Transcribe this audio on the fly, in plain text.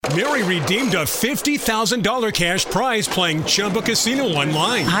Mary redeemed a $50,000 cash prize playing Chumba Casino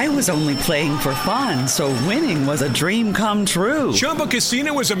online. I was only playing for fun, so winning was a dream come true. Chumba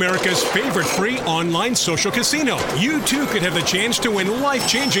Casino is America's favorite free online social casino. You too could have the chance to win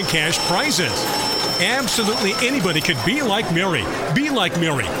life-changing cash prizes. Absolutely anybody could be like Mary. Be like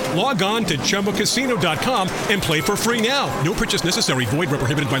Mary. Log on to ChumbaCasino.com and play for free now. No purchase necessary. Void where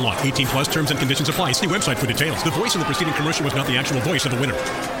prohibited by law. 18 plus terms and conditions apply. See website for details. The voice in the preceding commercial was not the actual voice of the winner.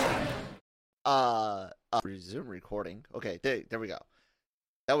 Resume recording. Okay, there we go.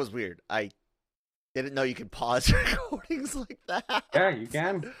 That was weird. I didn't know you could pause recordings like that. Yeah, you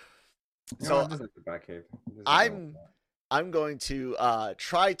can. So this is the back cave. I'm going to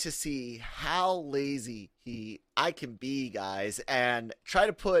try to see how lazy I can be, guys, and try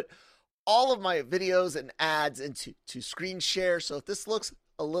to put all of my videos and ads into screen share. So if this looks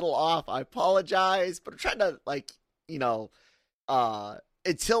a little off, I apologize, but I'm trying to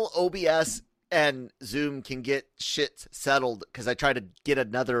until OBS and Zoom can get shit settled, because I tried to get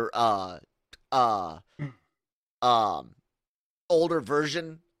another older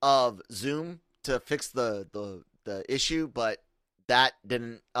version of Zoom to fix the issue, but that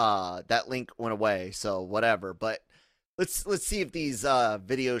didn't that link went away, so whatever. But let's see if these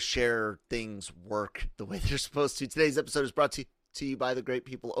video share things work the way they're supposed to. Today's episode is brought to you by the great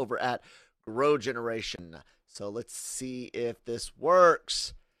people over at Grow Generation. So let's see if this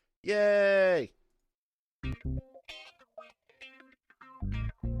works. Yay!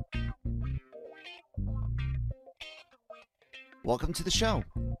 Welcome to the show.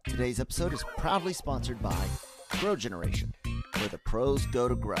 Today's episode is proudly sponsored by Grow Generation, where the pros go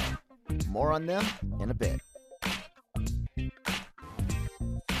to grow. More on them in a bit.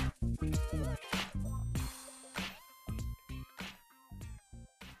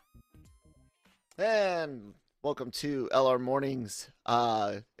 And welcome to LR Mornings.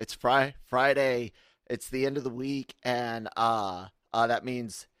 It's Friday. It's the end of the week, and that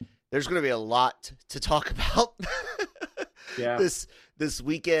means there's going to be a lot to talk about. Yeah. This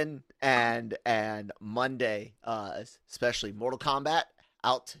weekend and Monday, especially Mortal Kombat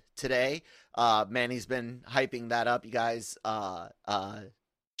out today. Manny's been hyping that up. You guys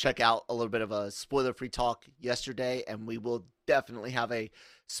check out a little bit of a spoiler-free talk yesterday, and we will definitely have a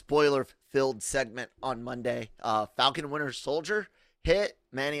spoiler-filled segment on Monday. Falcon and Winter Soldier hit.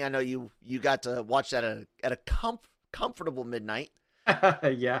 Manny, I know you got to watch that at a comfortable midnight.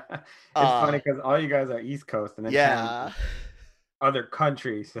 Yeah, it's funny because all you guys are East Coast, and then other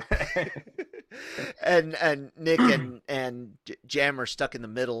countries. and Nick and Jam are stuck in the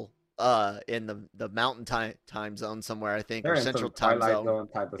middle, in the mountain time zone somewhere, I think, They're or in central some time zone.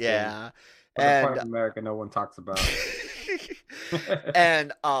 type of Yeah, thing. And part of America no one talks about.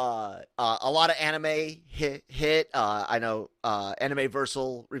 And a lot of anime hit. I know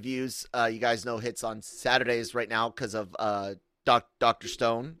Anime-versal reviews. You guys know hits on Saturdays right now because of Dr.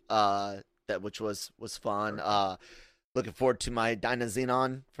 Stone, which was fun. Looking forward to my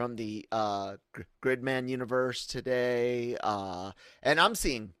Dynazenon from the Gridman universe today. And I'm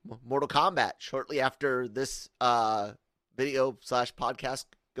seeing Mortal Kombat shortly after this video / podcast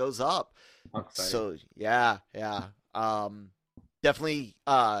goes up. So yeah. Definitely,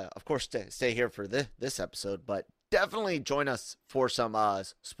 of course, stay here for this episode, but definitely join us for some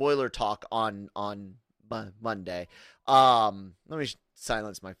spoiler talk on Monday. Let me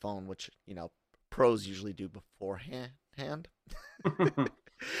silence my phone, which pros usually do beforehand.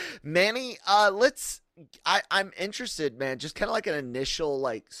 Manny, I'm interested, man. Just kind of like an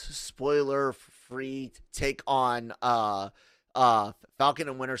initial spoiler free take on Falcon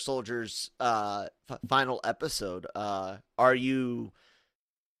and Winter Soldier's final episode. Are you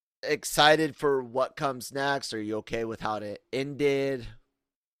excited for what comes next? Are you okay with how it ended?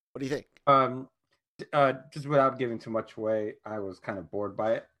 What do you think? Just without giving too much away, I was kind of bored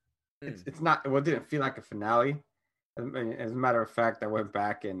by it. It's not. Well, it didn't feel like a finale. As a matter of fact, I went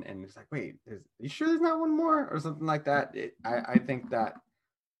back and it's like, wait, you sure there's not one more or something like that? I think that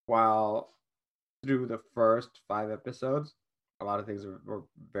while through the first 5 episodes, a lot of things were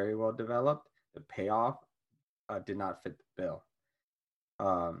very well developed. The payoff did not fit the bill.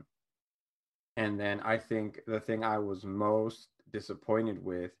 And then I think the thing I was most disappointed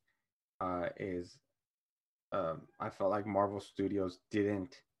with is I felt like Marvel Studios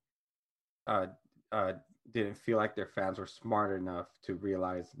didn't feel like their fans were smart enough to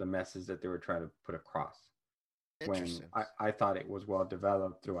realize the message that they were trying to put across. When I thought it was well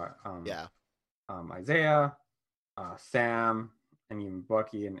developed through Isaiah, Sam, and even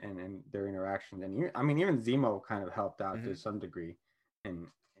Bucky and their interactions, and even Zemo kind of helped out to some degree in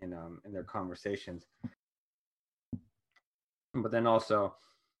their conversations. But then also,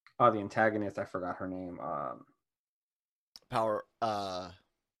 Oh, the antagonist. I forgot her name. Power. Power.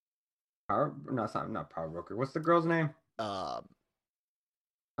 No, it's not Power Broker. What's the girl's name? Um.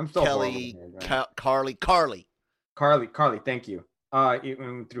 I'm so Kelly. horrible with names, Carly. Carly. Thank you.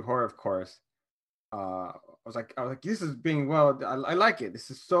 Even through horror, of course. I was like, this is being well. I like it.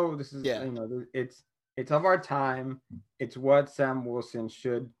 This is Yeah. it's of our time. It's what Sam Wilson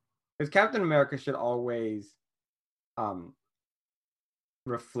should, because Captain America should always,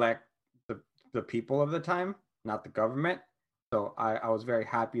 reflect the people of the time, not the government. So I was very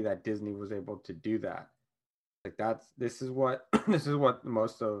happy that Disney was able to do that. Like this is what this is what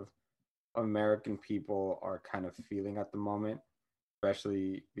most of American people are kind of feeling at the moment,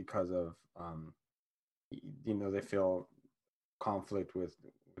 especially because of they feel conflict with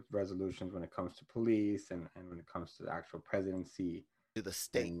resolutions when it comes to police and when it comes to the actual presidency To the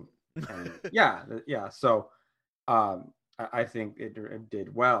state. and yeah. So I think it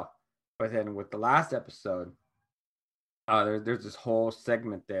did well, but then with the last episode, there's this whole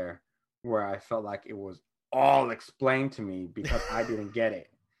segment there where I felt like it was all explained to me because I didn't get it.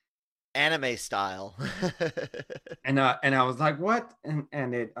 Anime style. And I was like, what?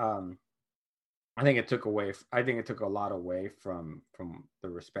 And it I think it took a lot away from the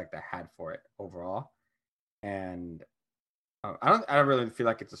respect I had for it overall. And I don't really feel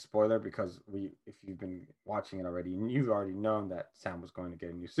like it's a spoiler because if you've been watching it already, you've already known that Sam was going to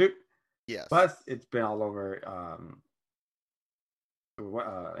get a new suit. Yes. Plus, it's been all over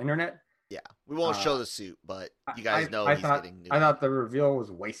internet. Yeah, we won't show the suit, but you guys know I he's thought, getting new. I thought the reveal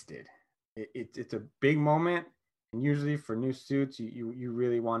was wasted. It's a big moment, and usually for new suits, you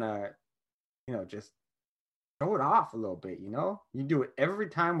really want to, just show it off a little bit. You do it every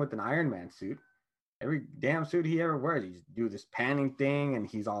time with an Iron Man suit. Every damn suit he ever wears, he do this panning thing, and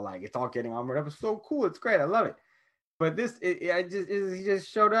he's all like, it's all getting armored up. It's so cool. It's great. I love it. But he just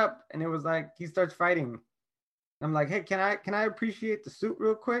showed up, and it was like he starts fighting. I'm like, hey, can I appreciate the suit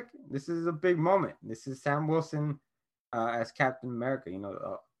real quick? This is a big moment. This is Sam Wilson as Captain America.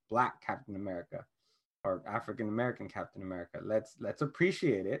 Black Captain America or African American Captain America. Let's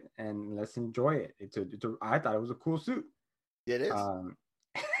appreciate it and let's enjoy it. I thought it was a cool suit. It is.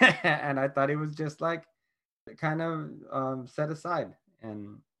 And I thought it was just like kind of set aside,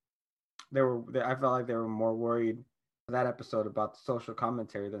 and I felt like they were more worried for that episode about the social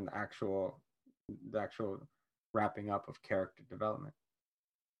commentary than the actual wrapping up of character development.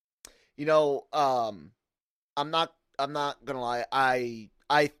 I'm not gonna lie. I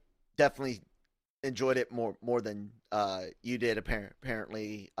definitely enjoyed it more than you did.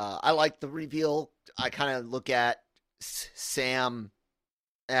 Apparently, I like the reveal. I kind of look at Sam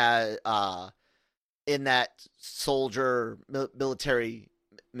as in that soldier military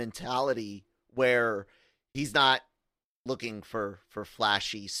mentality where he's not looking for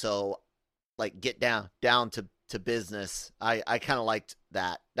flashy. So like get down to business. I kind of liked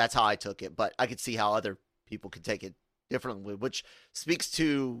that. That's how I took it, but I could see how other people could take it differently, which speaks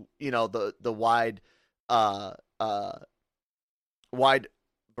to the wide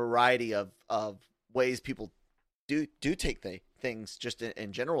variety of ways people do take things just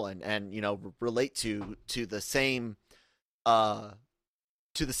in general and relate to the same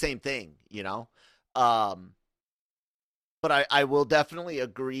thing. But I will definitely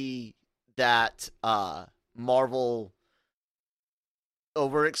agree that Marvel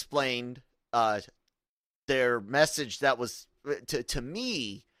over-explained their message that was, to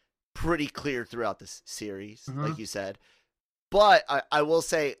me, pretty clear throughout this series, like you said. But I will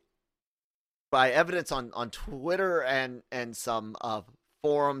say, by evidence on Twitter and some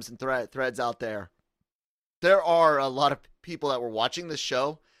forums and threads out there are a lot of people that were watching the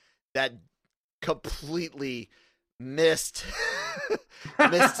show that completely missed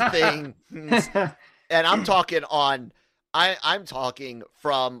things. And I'm talking I'm talking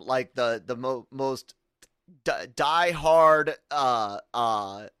from like the most die-hard I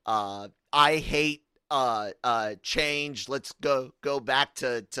hate change. Let's go back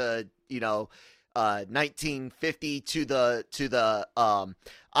to 1950 to the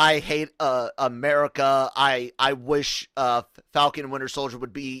I hate America. I wish Falcon and Winter Soldier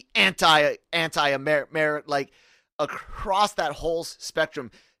would be anti-American. Like across that whole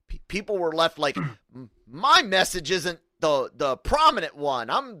spectrum, people were left like, my message isn't the prominent one.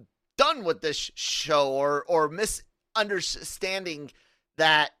 I'm done with this show, or misunderstanding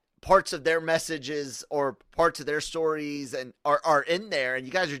that parts of their messages or parts of their stories and are in there, and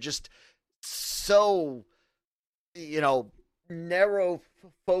you guys are just so narrow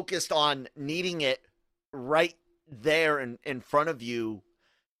focused on needing it right there in front of you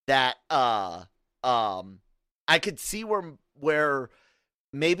that I could see where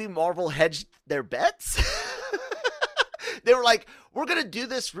maybe Marvel hedged their bets. They were like, we're going to do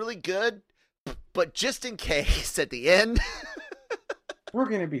this really good, but just in case at the end. We're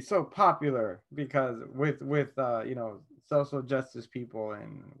going to be so popular because with social justice people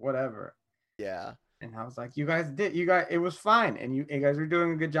and whatever. Yeah. And I was like, you guys, it was fine. And you guys were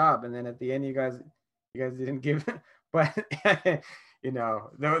doing a good job. And then at the end, you guys didn't give it. But,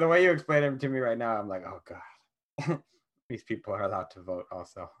 the way you explain it to me right now, I'm like, oh God, these people are allowed to vote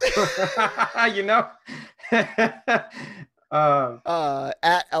also.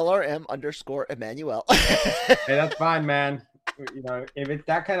 At LRM_Emmanuel. Hey, that's fine, man. If it's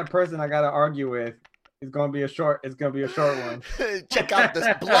that kind of person I got to argue with, it's gonna be a short one. Check out this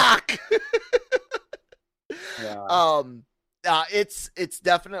block. Yeah. It's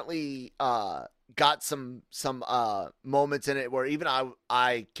definitely got some moments in it where even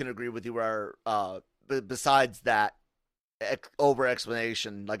I can agree with you where besides that over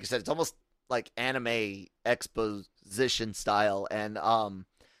explanation, like I said, it's almost like anime exposition style, and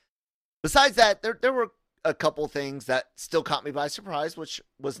besides that, there were a couple things that still caught me by surprise, which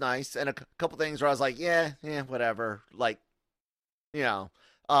was nice, and a couple things where I was like, yeah, whatever. Like, I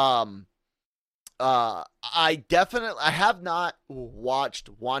have not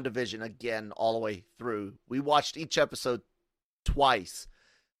watched WandaVision again all the way through. We watched each episode twice.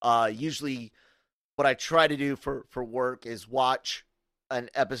 Usually what I try to do for work is watch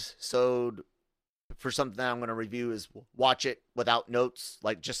an episode for something that I'm going to review, is watch it without notes,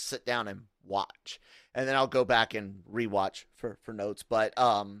 like just sit down and watch. And then I'll go back and rewatch for notes. But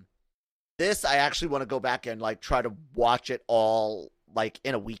this, I actually want to go back and like try to watch it all like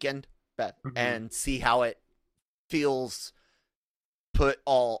in a weekend and see how it feels put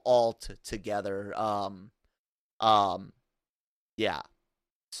all together. Yeah.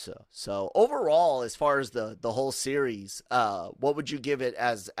 So overall, as far as the whole series, what would you give it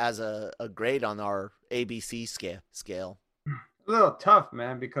as a grade on our ABC scale? A little tough,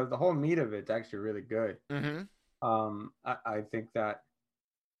 man, because the whole meat of it's actually really good. Mm-hmm. I think that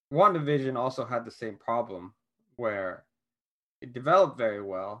WandaVision also had the same problem where it developed very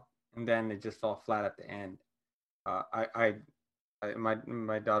well and then it just fell flat at the end. My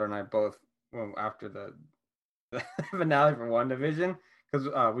daughter and I both, after the finale for WandaVision, because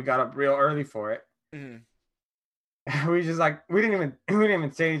we got up real early for it. Mm-hmm. We just we didn't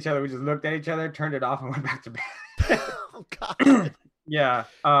even say to each other. We just looked at each other, turned it off, and went back to bed. Oh God. Yeah.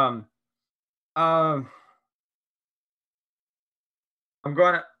 I'm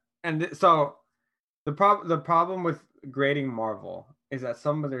going to, so the problem with grading Marvel is that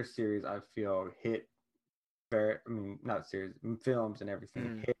some of their series I feel hit not series, films and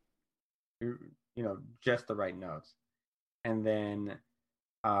everything hit, just the right notes, and then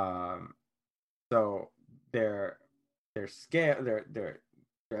so their scale, their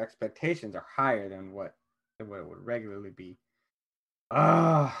expectations are higher than what it would regularly be.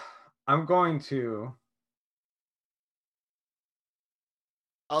 I'm going to.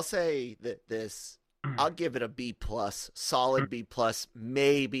 I'll say that I'll give it a B+, solid B+,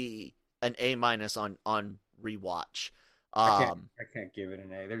 maybe an A- on rewatch. I can't give it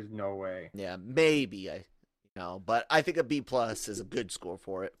an A. There's no way. Yeah, maybe but I think a B+ is a good score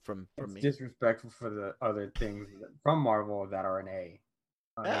for it from me. It's disrespectful for the other things from Marvel that are an A.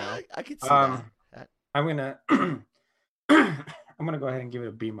 I could see that. I'm gonna go ahead and give it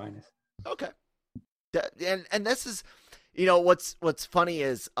a B-. Okay. And this is, what's funny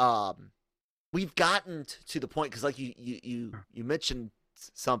is we've gotten to the point, because like you mentioned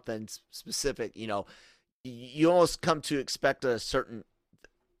something specific. You almost come to expect a certain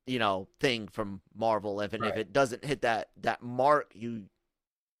thing from Marvel, if it doesn't hit that mark, you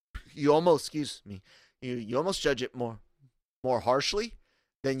almost, you almost judge it more harshly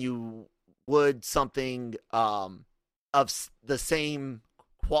than you would something of the same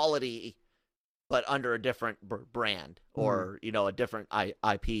quality but under a different brand or a different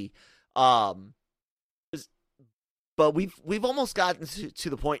IP. But we've almost gotten to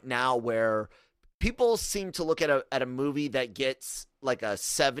the point now where people seem to look at a movie that gets like a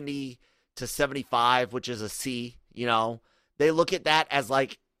 70 to 75, which is a C. They look at that as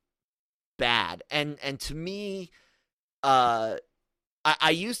like bad, and to me, I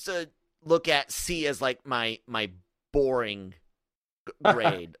used to look at C as like my boring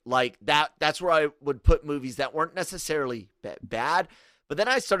grade. Like that's where I would put movies that weren't necessarily bad, but then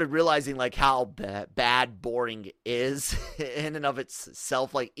I started realizing like how bad boring is in and of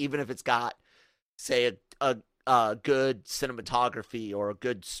itself. Like even if it's got, say, a good cinematography or a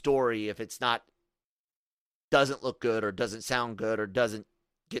good story, if it's doesn't look good or doesn't sound good or doesn't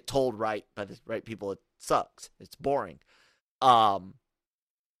get told right by the right people, it sucks. It's boring.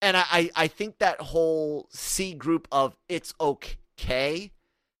 And I think that whole C group of it's okay,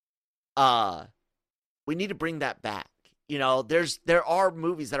 we need to bring that back. You know, there are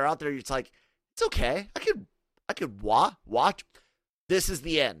movies that are out there. It's like, it's okay. I could watch. This is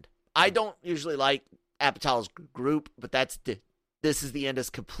the end. I don't usually like Apatow's group, but This is the end is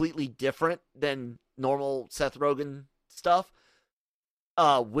completely different than normal Seth Rogen stuff.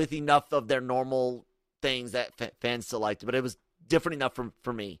 With enough of their normal things that fans still liked, but it was different enough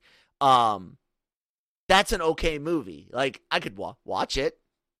for me. That's an okay movie. Like, I could watch it.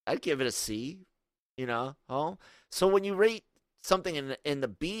 I'd give it a C. You know. Oh, so when you rate something in the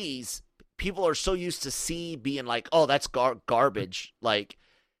B's, people are so used to C being like, oh, that's garbage. Like,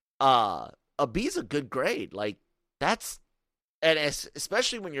 a B is a good grade. Like, that's, and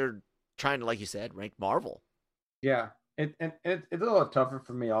especially when you're trying to, like you said, rank Marvel. Yeah, it's a little tougher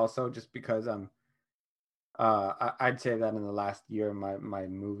for me also, just because I'd say that in the last year my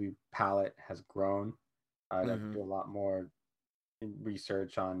movie palette has grown. I'd have to do a lot more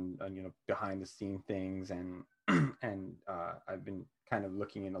research on behind the scene things, and and I've been kind of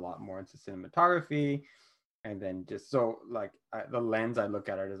looking in a lot more into cinematography, and then just so like the lens I look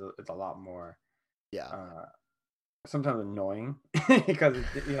at it is a lot more sometimes annoying because it's,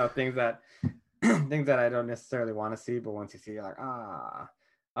 things that things that I don't necessarily want to see, but once you see, you're like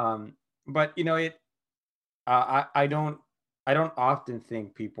but I don't often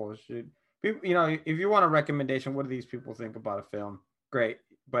think people should. If you want a recommendation, what do these people think about a film? Great,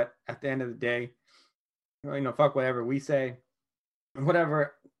 but at the end of the day, fuck whatever we say,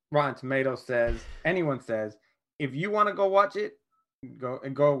 whatever Rotten Tomatoes says, anyone says. If you want to go watch it,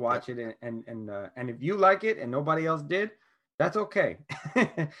 go watch it, and if you like it and nobody else did, that's okay.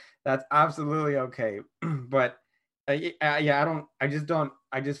 That's absolutely okay. But I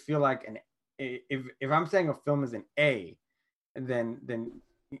just feel like if I'm saying a film is an A, then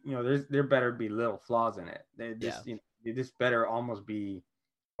there better be little flaws in it. This better almost be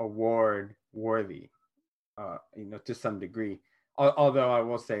award worthy, to some degree. Although I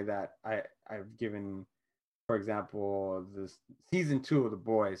will say that I've given, for example, this season 2 of The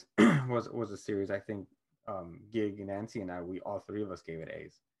Boys was a series I think Gig and Nancy and we all three of us gave it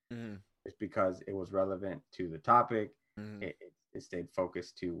A's. It's because it was relevant to the topic. It stayed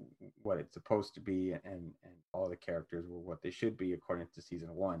focused to what it's supposed to be, and all the characters were what they should be according to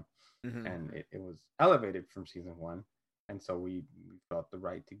season 1. And it was elevated from season 1, and so we felt the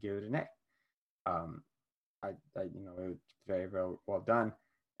right to give it an A. It was very, very well done.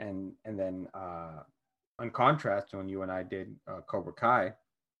 And then in contrast to when you and I did Cobra Kai,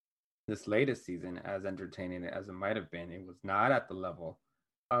 this latest season, as entertaining as it might have been, it was not at the level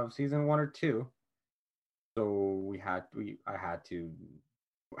of season 1 or 2. So I had to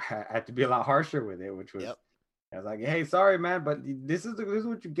be a lot harsher with it, which was, I was like, hey, sorry, man, but this is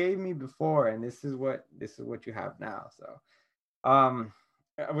what you gave me before, and this is what you have now. So,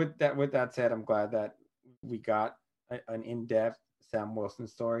 with that said, I'm glad that we got an in-depth Sam Wilson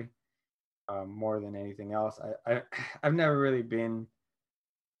story. More than anything else, I've never really been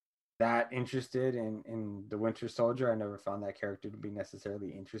that interested in the Winter Soldier. I never found that character to be necessarily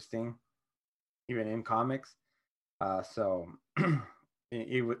interesting, even in comics. So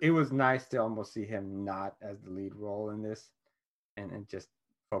it was nice to almost see him not as the lead role in this, and just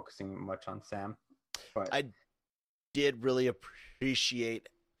focusing much on Sam. But I did really appreciate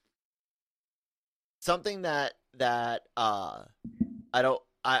something that I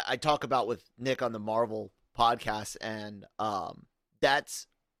talk about with Nick on the Marvel podcast, and that's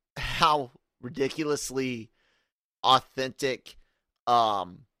how ridiculously authentic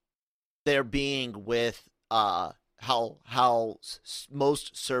they're being with how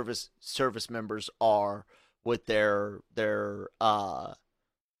most service members are with their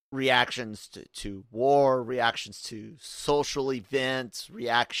reactions to war, reactions to social events,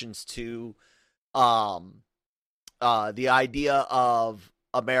 reactions to the idea of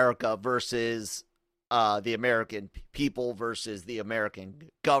America versus the American people versus the American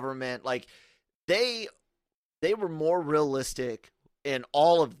government. Like, they were more realistic in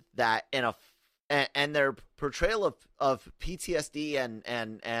all of that, and their portrayal of PTSD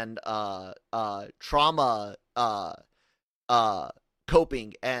and trauma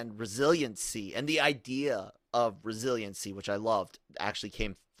coping and resiliency, and the idea of resiliency, which I loved, actually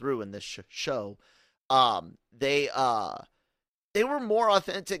came through in this show. They were more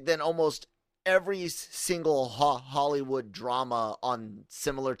authentic than almost every single Hollywood drama on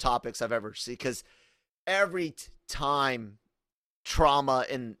similar topics I've ever seen, because every time trauma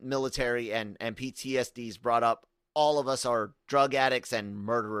in military and PTSD is brought up, all of us are drug addicts and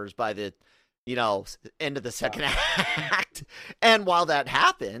murderers by the into the second act. And while that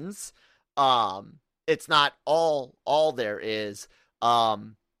happens, it's not all there is.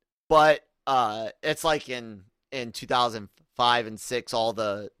 But it's like in 2005 and 6, all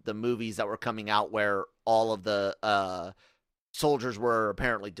the movies that were coming out where all of the soldiers were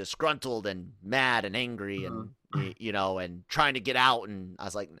apparently disgruntled and mad and angry and and trying to get out, and I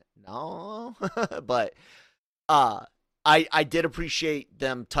was like, no. But I did appreciate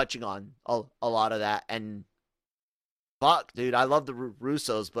them touching on a lot of that. And fuck, dude, I love the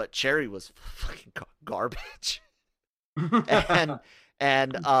Russos, but Cherry was fucking garbage. and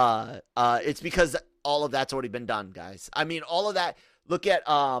it's because all of that's already been done, guys. I mean, all of that. Look at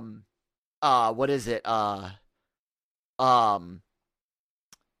what is it?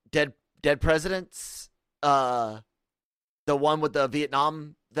 Dead Presidents. The one with the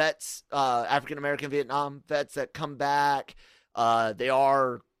Vietnam vets, African American Vietnam vets that come back. They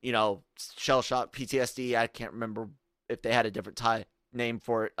are, shell shock, PTSD. I can't remember if they had a different name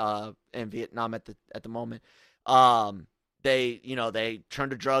for it in Vietnam at the moment. They turn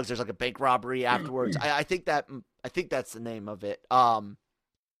to drugs. There's like a bank robbery afterwards. I think that's the name of it.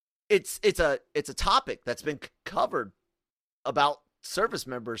 It's a topic that's been covered about service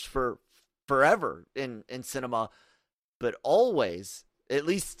members for forever in cinema, but always, at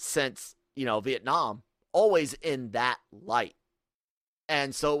least since Vietnam, always in that light.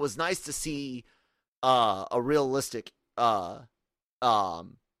 And so it was nice to see a realistic look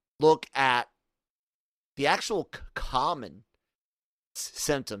at the actual common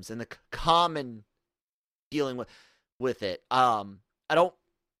symptoms and the common dealing with it. I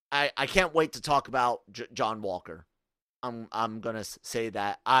can't wait to talk about John Walker. I'm gonna say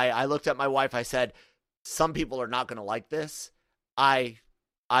that. I looked at my wife. I said, some people are not gonna like this. I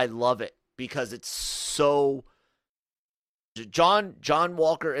love it because it's so. John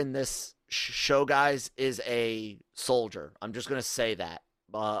Walker in this show, guys, is a soldier. I'm just gonna say that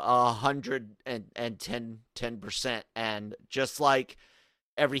 110%, and just like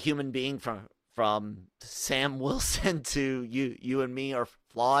every human being from Sam Wilson to you and me are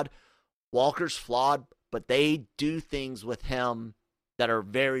flawed. Walker's flawed, but they do things with him that are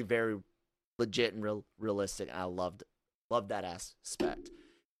very, very legit and realistic. And I loved that aspect.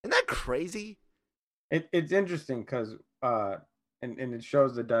 Isn't that crazy? It's interesting because and it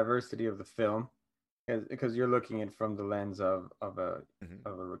shows the diversity of the film, because you're looking at it from the lens of a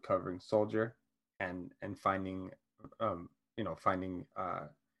recovering soldier and finding finding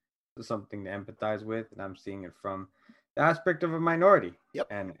something to empathize with, and I'm seeing it from the aspect of a minority. Yep.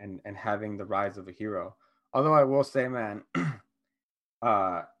 And having the rise of a hero. Although I will say, man,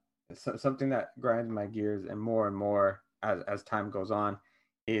 something that grinds my gears and more as time goes on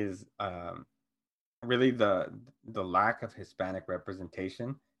is really the lack of Hispanic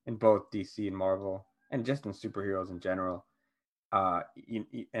representation in both DC and Marvel, and just in superheroes in general.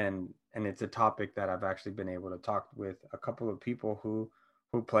 And it's a topic that I've actually been able to talk with a couple of people who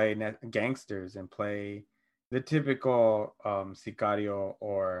play gangsters and play the typical sicario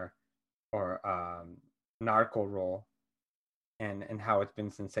or narco role, and how it's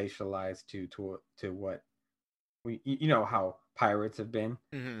been sensationalized to what how pirates have been.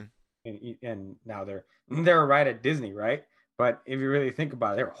 Mm-hmm. And now they're right at Disney, right? But if you really think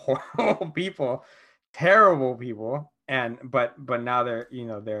about it, they're horrible people, terrible people, but now they're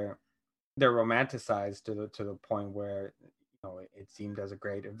romanticized to the point where it seemed as a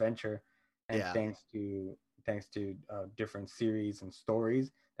great adventure, and thanks to different series and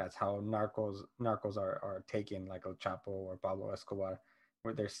stories, that's how narcos are taken, like El Chapo or Pablo Escobar,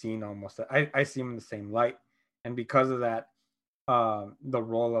 where they're seen almost. I see them in the same light, and because of that, the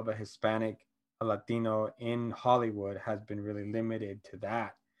role of a Hispanic, a Latino in Hollywood has been really limited to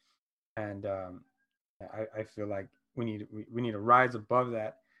that, and I feel like we need to rise above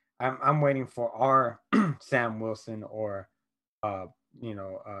that. I'm waiting for our Sam Wilson or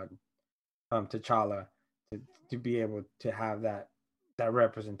T'Challa to be able to have that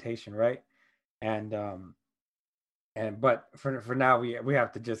representation, right? And but for now we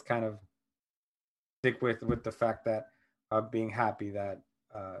have to just kind of stick with the fact that being happy that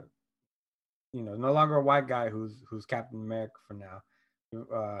no longer a white guy who's Captain America for now.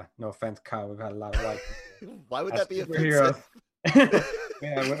 No offense, Kyle. We've had a lot of white people. Why would that be superheroes. offensive?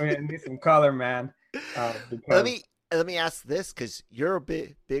 Yeah, we need some color, man. Let me ask this, because you're a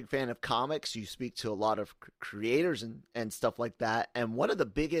big fan of comics. You speak to a lot of creators and stuff like that. And one of the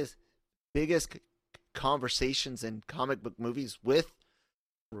biggest conversations in comic book movies with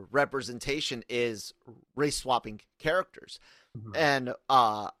representation is race swapping characters. Mm-hmm. And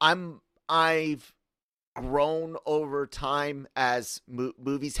I've grown over time as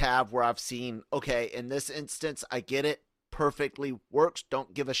movies have, where I've seen, okay, in this instance, I get it, perfectly works,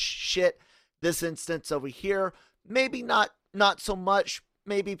 don't give a shit. This instance over here, maybe not so much.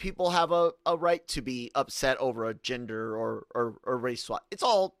 Maybe people have a right to be upset over a gender or race swap. It's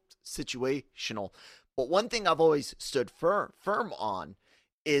all situational. But one thing I've always stood firm on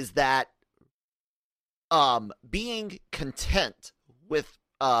is that being content with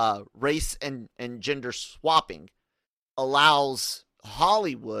race and gender swapping allows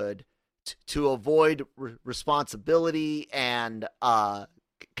Hollywood to avoid responsibility and kind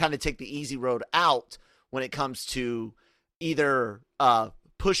of take the easy road out when it comes to either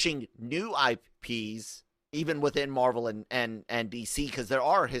pushing new IPs, even within Marvel and DC, because there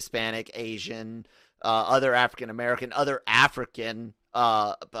are Hispanic, Asian, other African American, other African,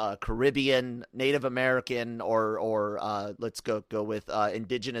 Caribbean, Native American, or let's go with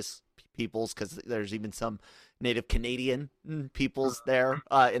indigenous peoples, because there's even some Native Canadian peoples there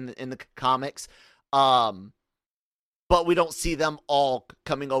in the comics. But we don't see them all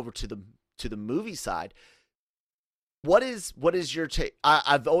coming over to the movie side. What is your take?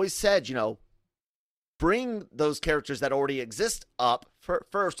 I've always said, bring those characters that already exist up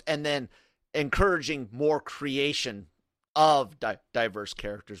first, and then encouraging more creation of diverse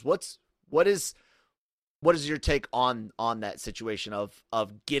characters. What is your take on that situation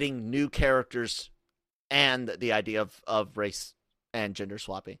of getting new characters and the idea of race and gender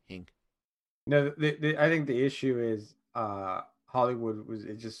swapping? No, I think the issue is Hollywood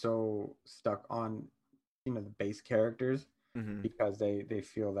is just so stuck on the base characters, because they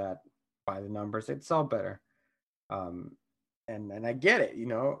feel that by the numbers it's all better. And I get it.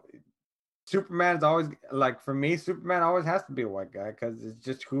 Superman's always, like, for me, Superman always has to be a white guy because it's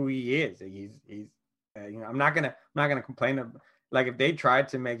just who he is. He's I'm not gonna complain like if they tried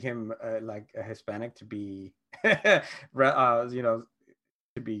to make him like a Hispanic to be to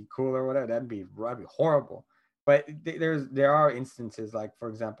be cool or whatever, that'd be horrible. But there are instances, like, for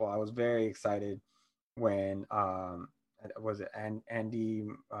example, I was very excited when was it Andy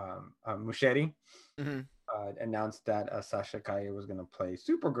Muschietti announced that Sasha Calle was going to play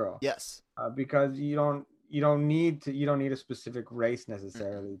Supergirl. Yes, because you don't need a specific race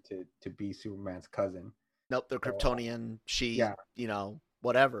necessarily to be Superman's cousin. Nope, they're Kryptonian.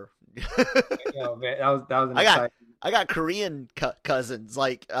 Whatever. that was an exciting. I got Korean cousins.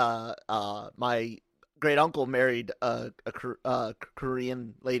 Like my great uncle married a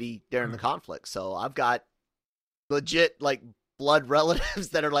Korean lady during the conflict, so I've got legit like blood relatives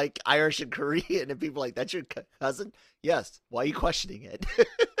that are like Irish and Korean, and people are like, that's your cousin? Yes. Why are you questioning it?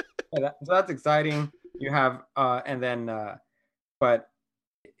 So that's exciting. You have but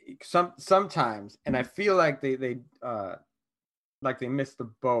sometimes, and I feel like they missed the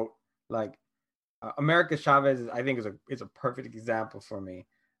boat. Like America Chavez, I think is a perfect example for me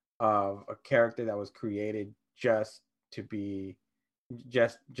of a character that was created just to be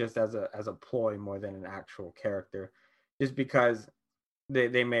just as a ploy more than an actual character, just because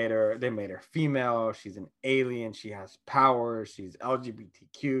they made her female. She's an alien. She has powers. She's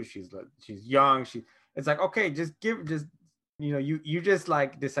LGBTQ. She's young. It's like, okay, you just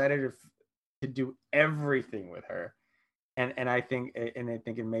like decided to do everything with her, and I think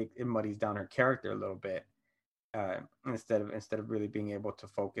it muddies down her character a little bit, instead of really being able to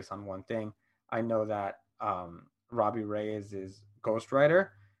focus on one thing. I know that Robbie Reyes' Ghost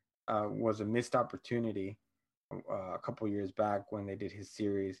Rider was a missed opportunity a couple years back when they did his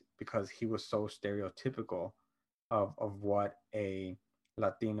series, because he was so stereotypical of what a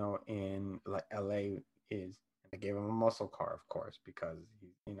Latino in like LA is. They gave him a muscle car, of course, because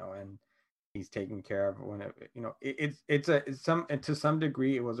and he's taken care of to some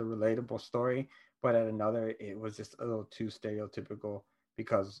degree it was a relatable story, but at another it was just a little too stereotypical,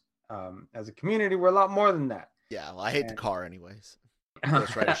 because as a community we're a lot more than that. Yeah, well, I hate the car anyways.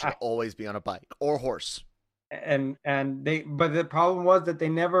 Ghost Rider should always be on a bike or horse. But the problem was that they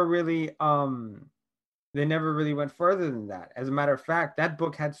never really went further than that. As a matter of fact, that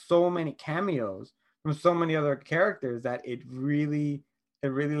book had so many cameos from so many other characters that it really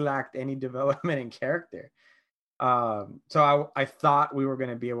lacked any development in character. So I thought we were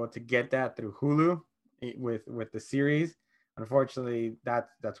going to be able to get that through Hulu with the series. Unfortunately,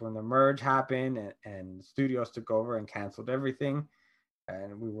 that's when the merge happened, and studios took over and canceled everything,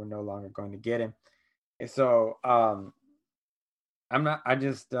 and we were no longer going to get him. And so I'm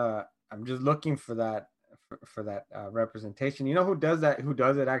just looking for that representation. You know who does that? Who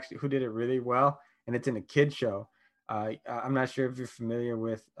does it actually? Who did it really well? And it's in a kid show. I'm not sure if you're familiar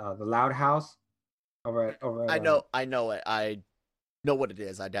with the Loud House over at I know it. I know what it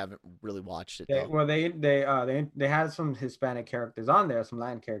is. I haven't really watched it though. They had some Hispanic characters on there, some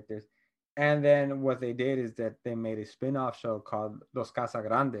Latin characters, and then what they did is that they made a spin-off show called Los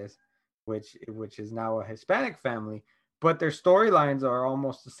Casagrandes, which is now a Hispanic family, but their storylines are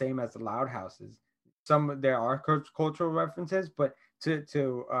almost the same as the Loud Houses. There are cultural references, but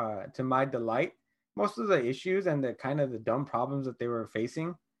to my delight, most of the issues and the kind of the dumb problems that they were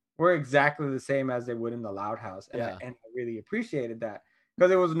facing were exactly the same as they would in the Loud House, and I really appreciated that because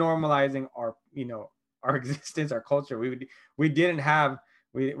it was normalizing our existence, our culture. We didn't have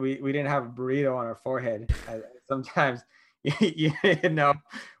we didn't have a burrito on our forehead. Sometimes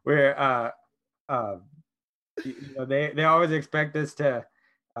where they always expect us to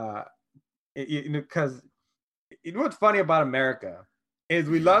because what's funny about America is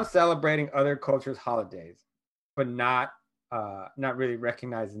we love celebrating other cultures' holidays, but not really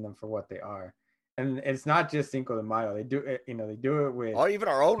recognizing them for what they are. And it's not just Cinco de Mayo. They do it, they do it with, or even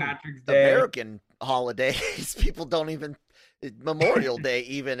our own Patrick's Day. American holidays. People don't even, Memorial Day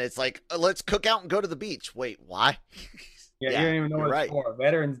even. It's like, let's cook out and go to the beach. Wait, why? Yeah, you don't even know what it's for.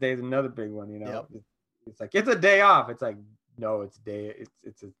 Veterans Day is another big one. Yep. It's like it's a day off. It's like, no, it's a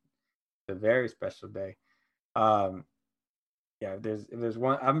very special day. If there's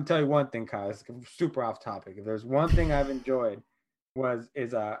one, I'm gonna tell you one thing, Kyle. It's super off topic. If there's one thing I've enjoyed, I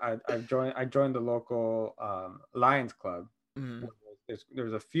joined the local Lions Club. Mm-hmm.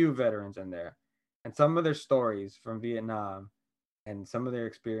 There's a few veterans in there, and some of their stories from Vietnam, and some of their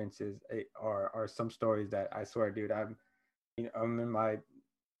experiences are some stories that I swear, dude, I'm in my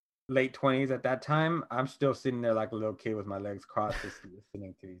late 20s at that time. I'm still sitting there like a little kid with my legs crossed, just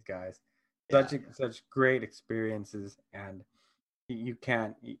listening to these guys. Such great experiences, and you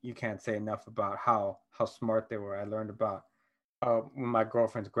can't say enough about how smart they were. I learned about my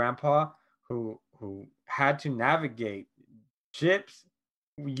girlfriend's grandpa who had to navigate ships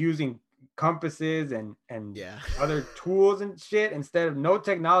using compasses and other tools and shit instead of no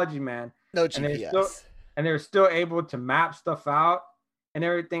technology, man. No GPS. And they're still able to map stuff out and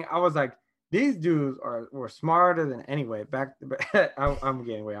everything. I was like, these dudes were smarter than anyway. I'm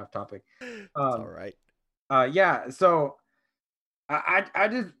getting way off topic. All right. So I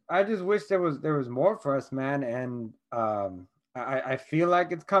just wish there was more for us, man. And I feel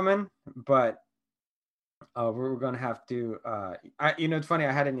like it's coming, but we're gonna have to. It's funny.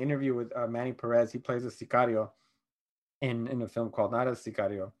 I had an interview with Manny Perez. He plays a Sicario in a film called Not a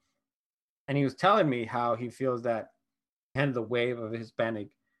Sicario, and he was telling me how he feels that kind of the wave of Hispanic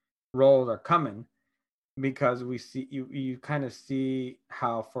roles are coming, because we see you kind of see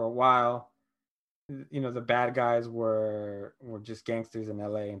how for a while, the bad guys were just gangsters in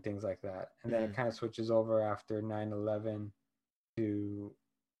LA and things like that, and then it kind of switches over after 9/11 to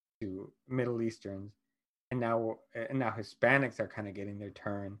Middle Easterns, and now Hispanics are kind of getting their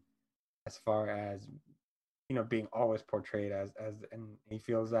turn as far as being always portrayed as, and he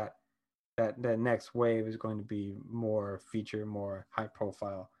feels that the next wave is going to be more high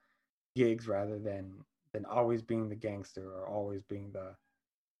profile gigs rather than always being the gangster or always being the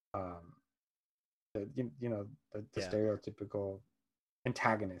stereotypical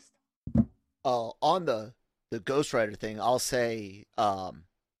antagonist. On the Ghost Rider thing, I'll say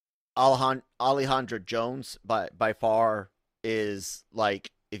Alejandro Jones by far is,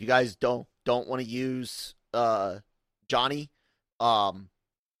 like, if you guys don't want to use Johnny,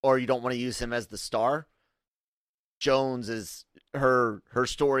 or you don't want to use him as the star, Jones is her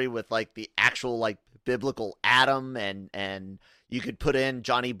story with like the actual like biblical Adam, and you could put in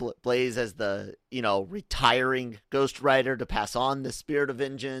Johnny Blaze as the retiring Ghost Rider to pass on the spirit of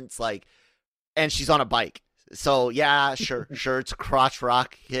vengeance, like, and she's on a bike. So yeah, sure, it's a crotch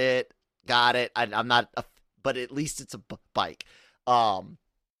rocket, got it. I'm not, but at least it's a bike.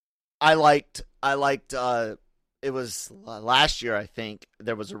 I liked. It was last year, I think,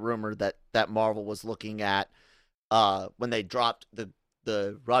 there was a rumor that Marvel was looking at when they dropped the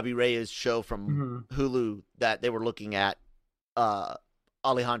Robbie Reyes show from Hulu, that they were looking at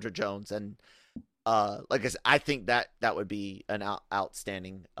Alejandro Jones, and like I said, I think that would be an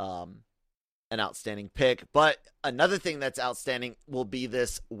outstanding pick. But another thing that's outstanding will be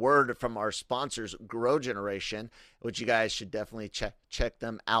this word from our sponsors, Grow Generation, which you guys should definitely check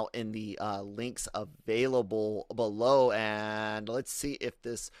them out in the links available below. And let's see if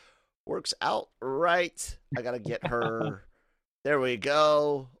this works out right. I gotta get her. There we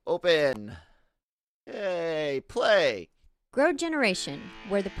go. Open. Hey, play. Grow Generation,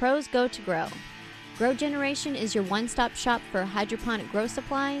 where the pros go to grow. Grow Generation is your one-stop shop for hydroponic grow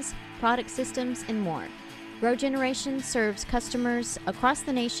supplies, product systems, and more. Grow Generation serves customers across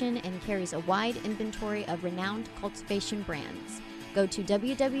the nation and carries a wide inventory of renowned cultivation brands. go to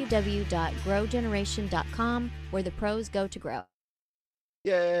www.growgeneration.com, where the pros go to grow.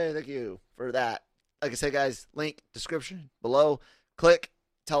 Yay, thank you for that. Like I said, guys, link description below. Click,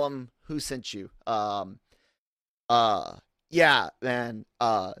 tell them who sent you. Yeah, man.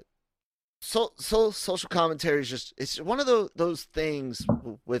 Social commentary is it's one of those things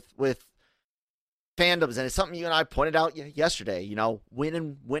with fandoms, and it's something you and I pointed out yesterday. You know, when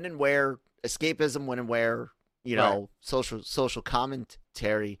and where escapism, when and where Right. social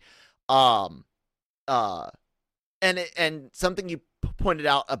commentary, and something you pointed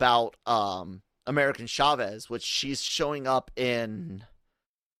out about American Chavez, which she's showing up in, I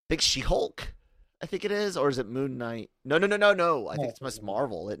think She-Hulk, I think it is, or is it Moon Knight? No. I think it's Miss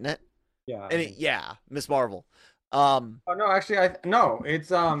Marvel, isn't it? Yeah. Yeah, Miss Marvel. Oh no, actually, no.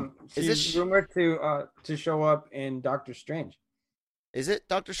 It's Is this she's rumored to show up in Doctor Strange. Is it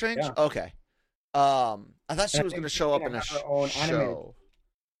Doctor Strange? Yeah. Okay. I thought she And I was going think to she's show up gonna in a have her own animated.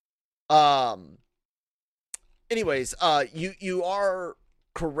 show. Anyways, you are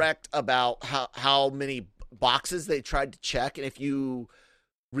correct about how many boxes they tried to check, and if you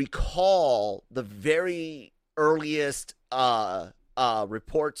recall the very earliest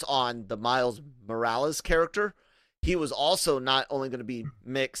reports on the Miles Morales character, he was also not only going to be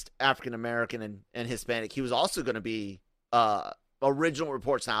mixed African American and Hispanic, he was also going to be original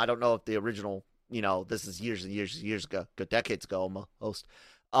reports. Now I don't know if the original, this is years and years ago, decades ago almost.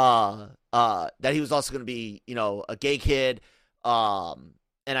 That he was also going to be, a gay kid.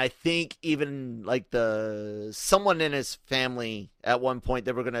 And I think even like someone in his family at one point,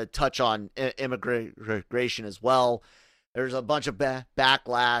 they were going to touch on immigration as well. There's a bunch of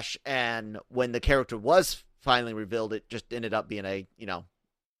backlash, and when the character was finally revealed, it just ended up being a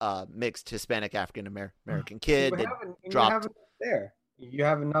mixed Hispanic African American kid that dropped. You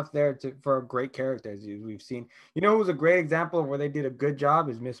have enough there for a great character, as we've seen. You know who's a great example of where they did a good job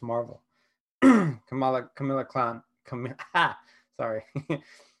is Miss Marvel. Camilla Khan. Sorry.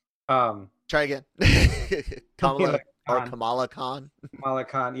 Try again. Kamala Khan. Kamala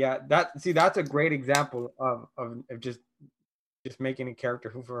Khan. Yeah, that's a great example of just making a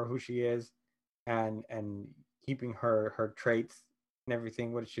character for who she is, and keeping her traits and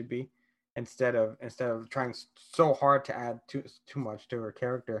everything what it should be, instead of trying so hard to add too much to her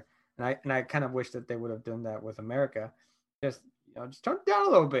character. And I kind of wish that they would have done that with America. Just tone it down a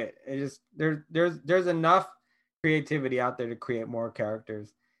little bit. It just there's enough creativity out there to create more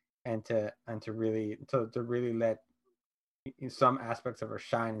characters, and to really let some aspects of her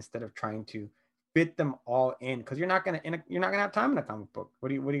shine, instead of trying to fit them all in, because you're not gonna have time in a comic book.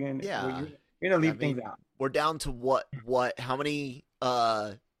 What are you gonna? Yeah, you're gonna leave things out. We're down to what? How many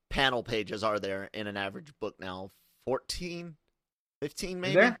panel pages are there in an average book now? 14, 15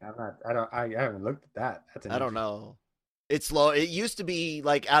 maybe. I haven't looked at that. I don't know. It's low. It used to be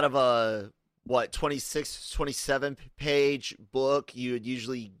like out of a 26, 27 page book, you would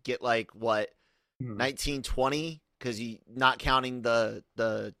usually get like 19, 20, because you not counting the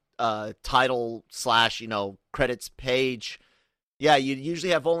title / credits page. Yeah, you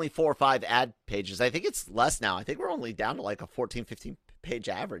usually have only 4 or 5 ad pages. I think it's less now. I think we're only down to like a 14, 15 page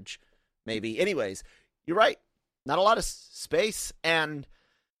average, maybe. Anyways, you're right. Not a lot of space. And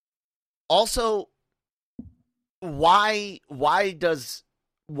also, why does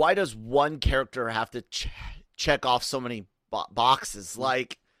one character have to check off so many boxes?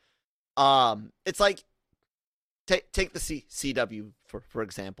 Like, it's like, take the CW for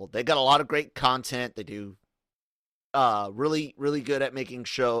example. They got a lot of great content. They do really good at making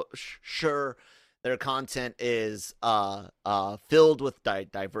sure their content is filled with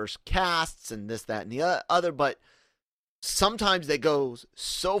diverse casts and this, that, and the other. But sometimes they go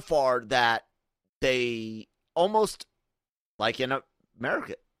so far that they almost, like in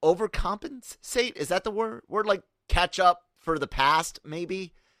America, overcompensate. Is that the word? Like catch up for the past,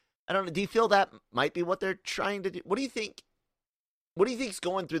 maybe? I don't know. Do you feel that might be what they're trying to do? What do you think? What do you think's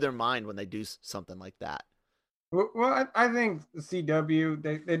going through their mind when they do something like that? Well, I think the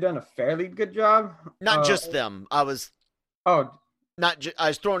CW, they've done a fairly good job. Not just them. I was I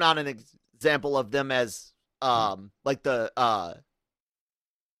was throwing out an example of them as like the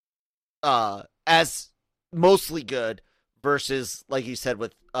as mostly good versus, like you said,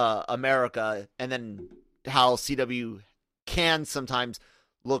 with America, and then how CW can sometimes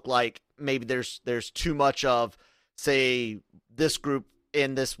look like maybe there's too much of, say, this group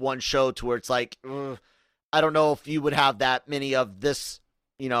in this one show, to where it's like, I don't know if you would have that many of this,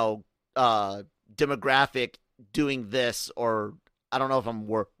 demographic doing this, or I don't know if I'm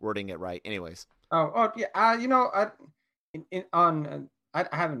wording it right. Anyways. Oh yeah. I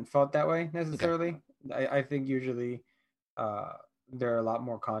haven't felt that way necessarily. Okay. I think usually they're a lot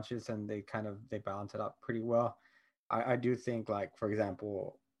more conscious, and they balance it out pretty well. I do think, like, for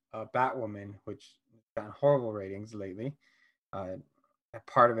example, Batwoman, which got horrible ratings lately. Uh,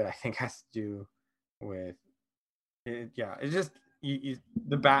 Part of it, I think, has to do with it. Yeah, it's just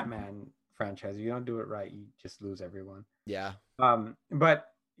the Batman franchise. You don't do it right, you just lose everyone. Yeah. But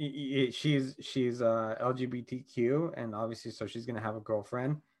she's LGBTQ, and obviously, so she's gonna have a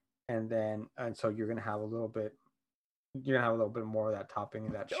girlfriend, and so you're gonna have a little bit more of that topping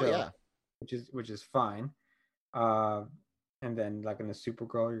in that Oh show, yeah. which is fine. Uh, and then, like, in the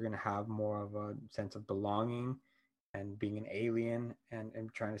Supergirl, you're gonna have more of a sense of belonging and being an alien,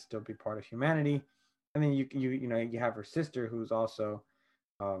 and trying to still be part of humanity. And then you have her sister, who's also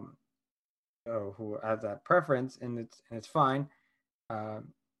um who has that preference, and it's fine.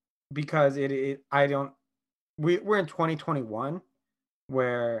 Um, because it I don't we're in 2021,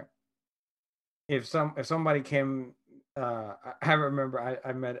 where if somebody came, I remember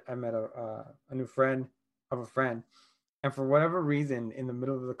I met a new friend of a friend, and for whatever reason, in the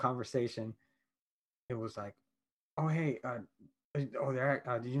middle of the conversation, it was like, oh, hey, did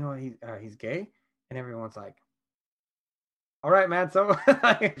you know he's gay? And everyone's like, all right, man. So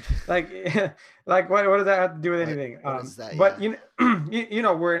like like what does that have to do with anything? What is that? But Yeah.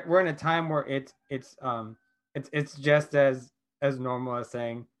 we're in a time where it's just as normal as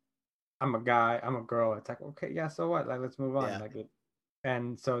saying, I'm a guy, I'm a girl. It's like, okay, yeah, so what? Like, let's move on. Yeah. Like it,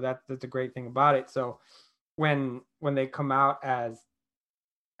 and so that's a great thing about it. So when they come out as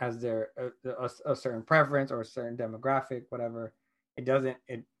their a certain preference or a certain demographic, whatever, it doesn't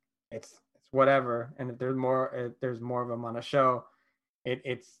it's whatever. And if there's more of them on a show,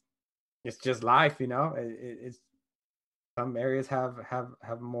 it's just life, it's some areas have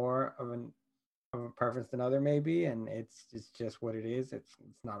more of a preference than other, maybe, and it's just what it is. It's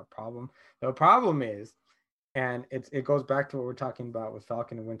not a problem. The problem is, and it goes back to what we're talking about with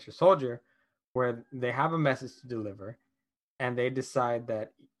Falcon and Winter Soldier, where they have a message to deliver, and they decide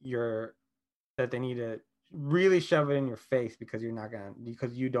that they need to really shove it in your face because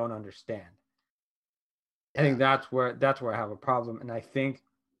because you don't understand. Yeah. I think that's where I have a problem. And I think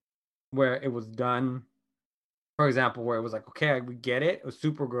where it was done, for example, where it was like, okay, we get it.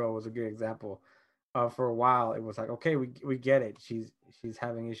 Supergirl was a good example. For a while, it was like, okay, we get it. She's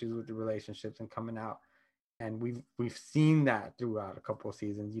having issues with the relationships and coming out, and we've seen that throughout a couple of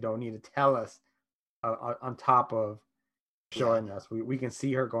seasons. You don't need to tell us, on top of showing us. We can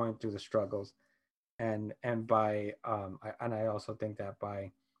see her going through the struggles, and by I also think that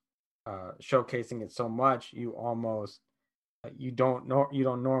by showcasing it so much, you almost you don't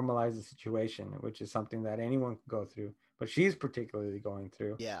normalize the situation, which is something that anyone can go through, but she's particularly going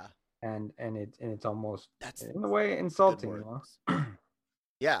through. Yeah. And it's almost, That's in a way, insulting, good words.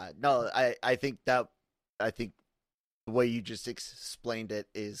 Yeah. No, I think the way you just explained it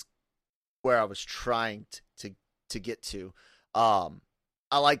is where I was trying to get to. I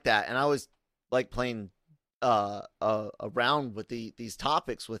like that, and I always like playing around with these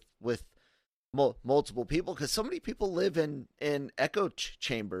topics with multiple people, because so many people live in echo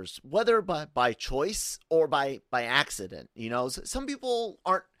chambers, whether by choice or by accident. Some people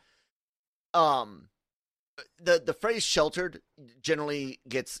aren't. The phrase "sheltered" generally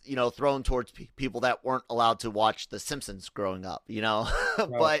gets thrown towards people that weren't allowed to watch The Simpsons growing up.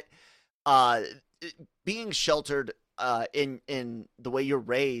 Right. But being sheltered in the way you're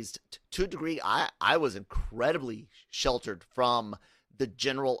raised, to a degree, I was incredibly sheltered from the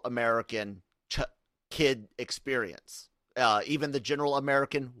general American kid experience, even the general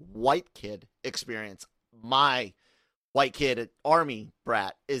American white kid experience. My white kid army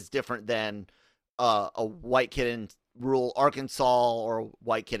brat is different than a white kid in rural Arkansas, or a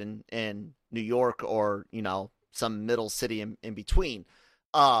white kid in New York, or some middle city in between.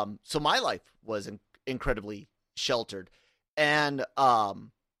 So my life was incredibly sheltered, and I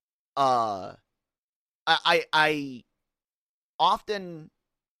often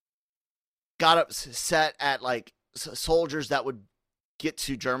got upset at, like, soldiers that would get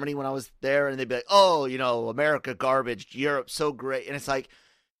to Germany when I was there, and they'd be like, "Oh, America garbage, Europe so great," and it's like,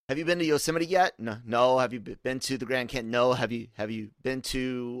 have you been to Yosemite yet? No. Have you been to the Grand Canyon? No. Have you been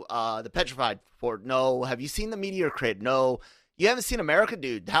to the Petrified Fort? No. Have you seen the Meteor Crater? No. You haven't seen America,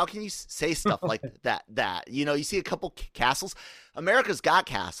 dude. How can you say stuff like that? You see a couple castles. America's got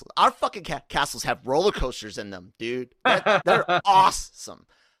castles. Our fucking castles have roller coasters in them, dude. They're awesome.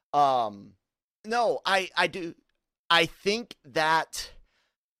 No, I do. I think that,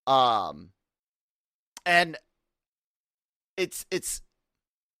 and it's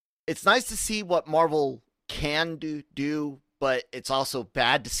nice to see what Marvel can do, but it's also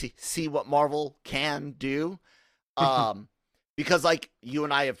bad to see what Marvel can do. because like you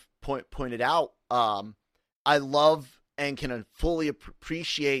and I have pointed out, I love and can fully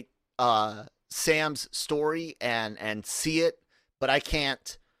appreciate Sam's story and see it, but I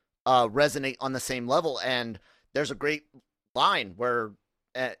can't resonate on the same level. And there's a great line where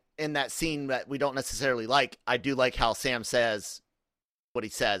in that scene that we don't necessarily like, I do like how Sam says what he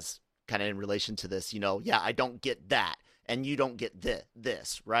says kind of in relation to this, yeah, I don't get that and you don't get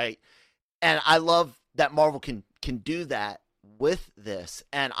this, right? And I love that Marvel can do that with this.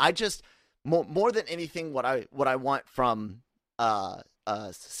 And I just more than anything, what I want from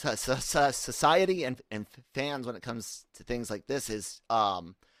society and fans when it comes to things like this is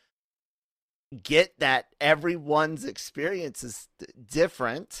get that everyone's experience is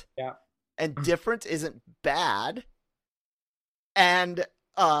different. Yeah. And different isn't bad. And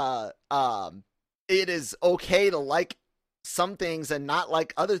it is okay to like some things and not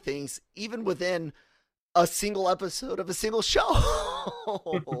like other things, even within a single episode of a single show.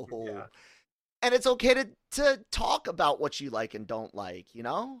 Yeah. And it's okay to talk about what you like and don't like,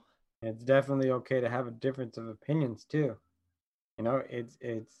 It's definitely okay to have a difference of opinions too.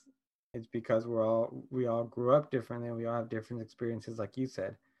 It's because we all grew up differently and we all have different experiences, like you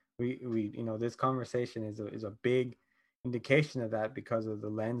said. We this conversation is a big indication of that because of the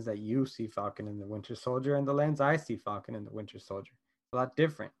lens that you see Falcon and the Winter Soldier and the lens I see Falcon and the Winter Soldier. It's a lot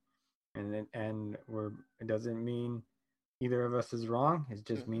different. And it doesn't mean either of us is wrong. It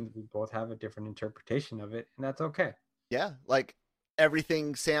just means we both have a different interpretation of it, and that's okay. Yeah, like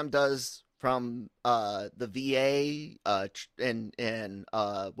everything Sam does from the VA and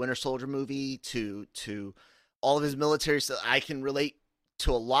Winter Soldier movie to all of his military stuff, I can relate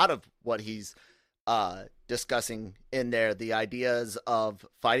to a lot of what he's discussing in there. The ideas of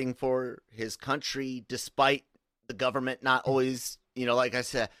fighting for his country despite the government not always, like I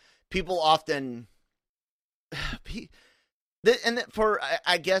said, people often and for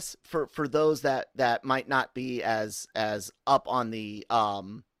I guess for those that might not be as up on the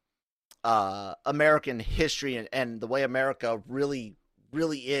American history and the way America really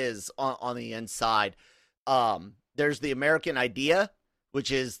is on the inside, there's the American idea, which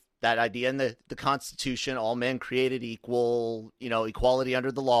is that idea in the Constitution, all men created equal, equality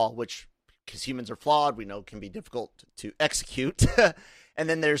under the law, which because humans are flawed, we know can be difficult to execute. And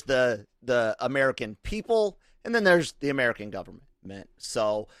then there's the American people, and then there's the American government.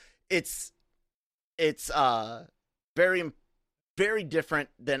 So it's very, very different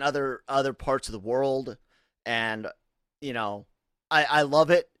than other parts of the world. And, I love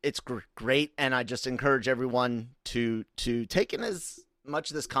it. It's great. And I just encourage everyone to take in as much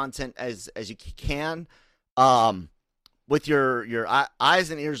of this content as you can, with your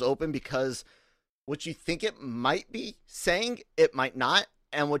eyes and ears open, because what you think it might be saying, it might not.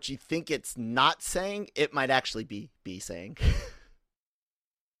 And what you think it's not saying, it might actually be saying.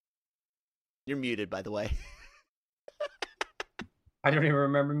 You're muted, by the way. I don't even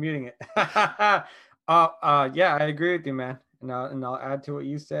remember muting it. Yeah, I agree with you, man. And I'll add to what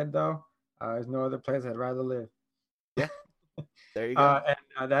you said, though. There's no other place I'd rather live. Yeah. There you go.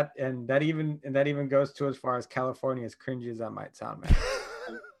 And that even goes to as far as California, as cringy as that might sound, man.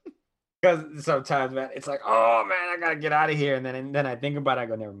 Because sometimes, man, it's like, oh man, I gotta get out of here, and then I think about it, I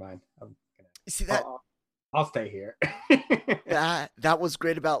go, never mind. See that? I'll stay here. That was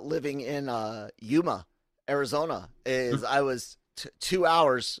great about living in Yuma, Arizona. Is I was 2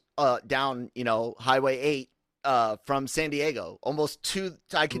 hours down, Highway 8 from San Diego. Almost two.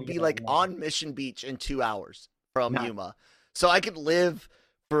 I could be like on Mission Beach in 2 hours from Yuma, so I could live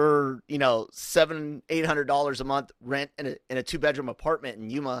for $700-800 a month rent in a 2-bedroom apartment in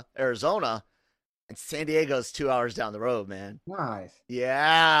Yuma, Arizona, and San Diego's 2 hours down the road, man. Nice.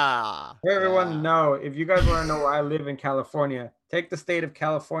 Yeah. For everyone to know, if you guys want to know where I live in California, take the state of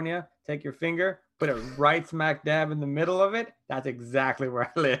California, take your finger, put it right smack dab in the middle of it. That's exactly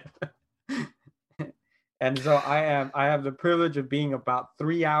where I live. And so I have the privilege of being about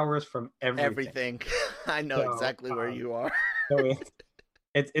 3 hours from everything. I know exactly where you are. So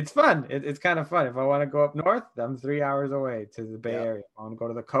it's fun. It's kind of fun. If I want to go up north, I'm 3 hours away to the Bay Area. If I want to go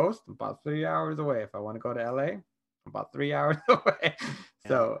to the coast, I'm about 3 hours away. If I want to go to LA, I'm about 3 hours away.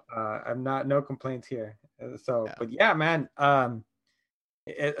 So I'm no complaints here. But yeah, man.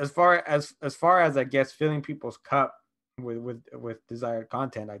 As far as I guess filling people's cup with desired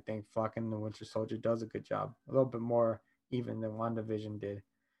content, I think fucking the Winter Soldier does a good job. A little bit more even than WandaVision did.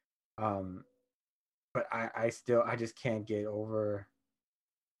 But I just can't get over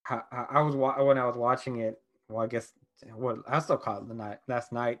how I was when I was watching it. Well, I guess what I still call it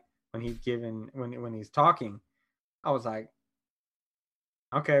last night when he's talking. I was like,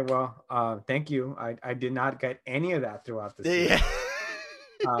 Okay, well, thank you. I did not get any of that throughout the season.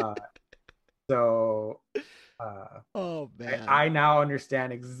 Yeah. So Oh man. I now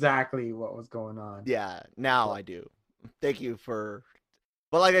understand exactly what was going on. Yeah, now I do. Thank you for.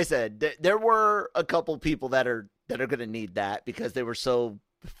 But like I said, there were a couple people that are going to need that because they were so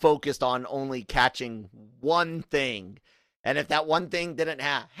focused on only catching one thing, and if that one thing didn't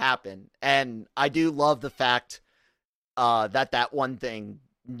happen, and I do love the fact that one thing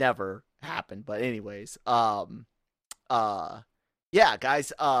never happened. But anyways, yeah,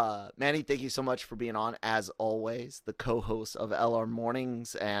 guys, Manny, thank you so much for being on as always, the co-host of LR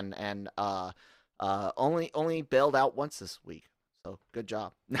Mornings, and only bailed out once this week, so good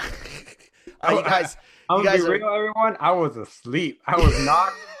job. You guys, I'm gonna be real, everyone. I was asleep. I was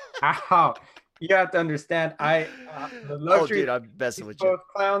knocked out. You have to understand. The luxury I'm messing with you.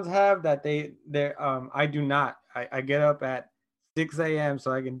 Clowns have that I do not. I get up at 6 a.m.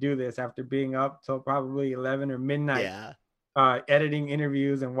 so I can do this after being up till probably 11 or midnight. Yeah. Editing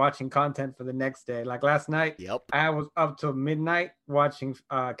interviews and watching content for the next day. Like last night, I was up till midnight watching,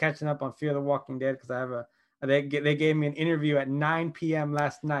 catching up on Fear the Walking Dead because I have they gave me an interview at 9 p.m.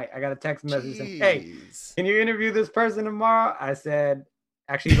 last night. I got a text message saying, "Hey, can you interview this person tomorrow?" I said,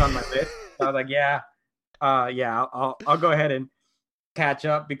 "Actually, he's on my list." So I was like, "Yeah, I'll go ahead and catch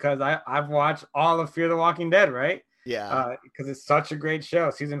up because I've watched all of Fear the Walking Dead, right?" Yeah, because it's such a great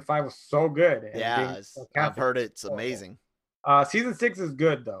show. Season 5 was so good. I've heard it's amazing. Season 6 is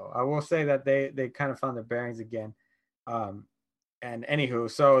good though. I will say that they kind of found their bearings again. And anywho,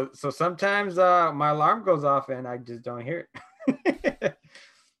 so sometimes my alarm goes off and I just don't hear it.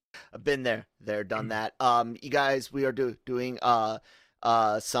 I've been there, done that. You guys, we are doing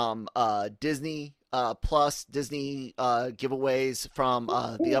some Disney Plus Disney giveaways from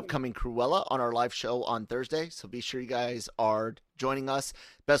the upcoming Cruella on our live show on Thursday. So be sure you guys are joining us.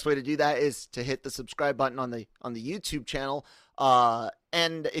 Best way to do that is to hit the subscribe button on the YouTube channel.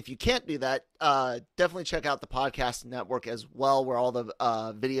 And if you can't do that, definitely check out the podcast network as well, where all the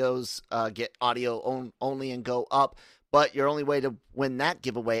videos get audio only and go up. But your only way to win that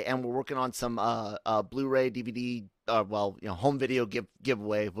giveaway, and we're working on some Blu-ray, DVD, home video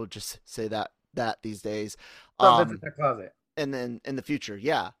giveaway. We'll just say that these days. That's in the closet. And then in the future,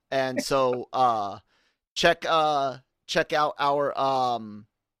 yeah. And so check out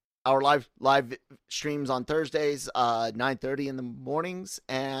our live streams on Thursdays, 9:30 in the mornings,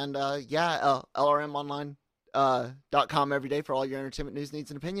 and LRMonline.com every day for all your entertainment news, needs,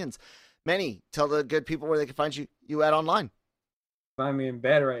 and opinions. Manny, tell the good people where they can find you at online. Find me in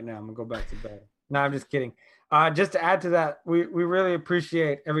bed right now. I'm gonna go back to bed. No, I'm just kidding. Just to add to that, we really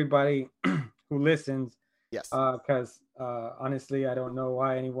appreciate everybody who listens. Yes. Because honestly, I don't know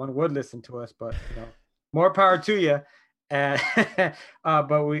why anyone would listen to us, but more power to you. And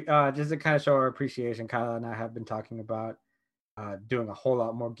but we just to kind of show our appreciation, Kyle and I have been talking about doing a whole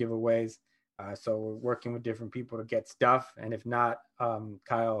lot more giveaways. So we're working with different people to get stuff, and if not,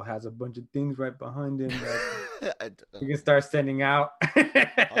 Kyle has a bunch of things right behind him that we can start sending out.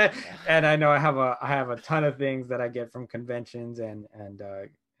 And I know I have a ton of things that I get from conventions and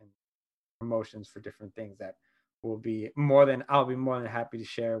promotions for different things that I'll be more than happy to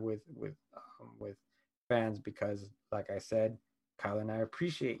share with fans, because like I said, Kyle and I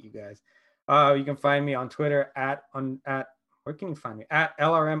appreciate you guys. You can find me on Twitter where can you find me? At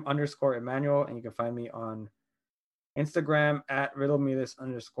LRM_Emmanuel, and you can find me on Instagram at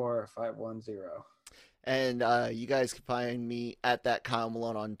riddlemethis_510. And you guys can find me at that Kyle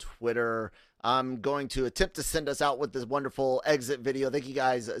Malone on Twitter. I'm going to attempt to send us out with this wonderful exit video. Thank you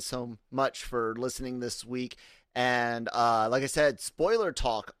guys so much for listening this week. And like I said, spoiler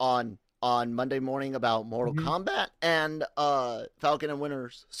talk on Monday morning about Mortal Kombat and Falcon and Winter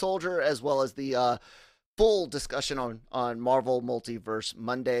Soldier, as well as the full discussion on Marvel Multiverse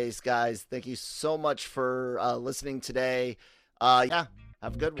Mondays. Guys, thank you so much for listening today. Have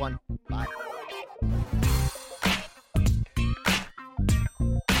a good one. Bye.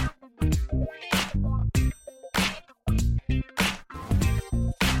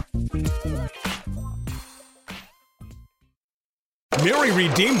 Mary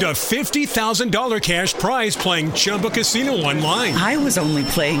redeemed a $50,000 cash prize playing Chumba Casino online. I was only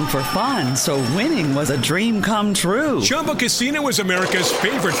playing for fun, so winning was a dream come true. Chumba Casino is America's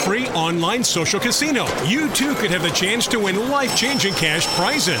favorite free online social casino. You too could have the chance to win life-changing cash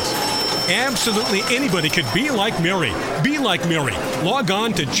prizes. Absolutely anybody could be like Mary. Be like Mary. Log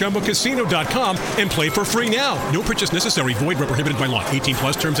on to ChumbaCasino.com and play for free now. No purchase necessary. Void where prohibited by law.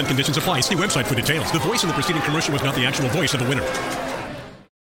 18+ terms and conditions apply. See website for details. The voice in the preceding commercial was not the actual voice of the winner.